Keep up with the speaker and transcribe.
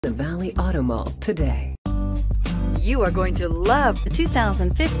the Valley Auto Mall today. You are going to love the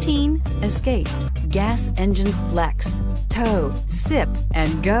 2015 Escape. Gas engines flex, tow, sip,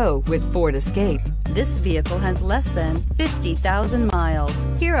 and go with Ford Escape. This vehicle has less than 50,000 miles.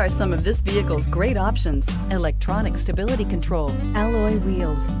 Here are some of this vehicle's great options: electronic stability control, alloy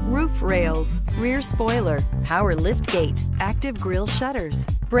wheels, roof rails, rear spoiler, power lift gate, active grille shutters,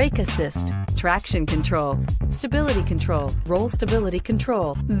 brake assist, traction control, stability control, roll stability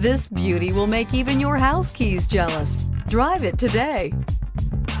control. This beauty will make even your house keys jealous. Drive it today.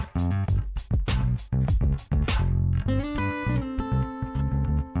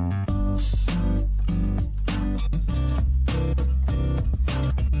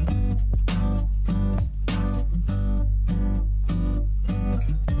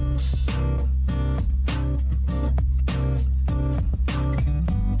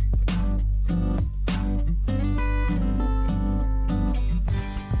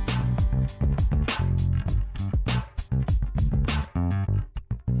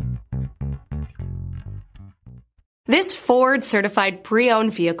 This Ford certified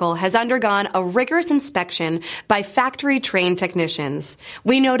pre-owned vehicle has undergone a rigorous inspection by factory-trained technicians.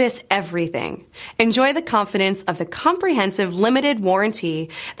 We notice everything. Enjoy the confidence of the comprehensive limited warranty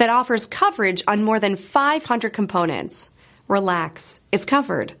that offers coverage on more than 500 components. Relax, it's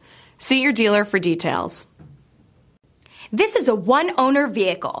covered. See your dealer for details. This is a one-owner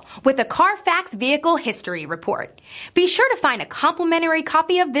vehicle with a CARFAX Vehicle History Report. Be sure to find a complimentary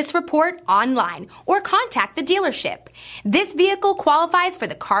copy of this report online or contact the dealership. This vehicle qualifies for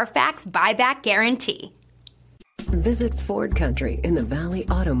the CARFAX Buyback Guarantee. Visit Ford Country in the Valley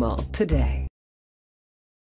Auto Mall today.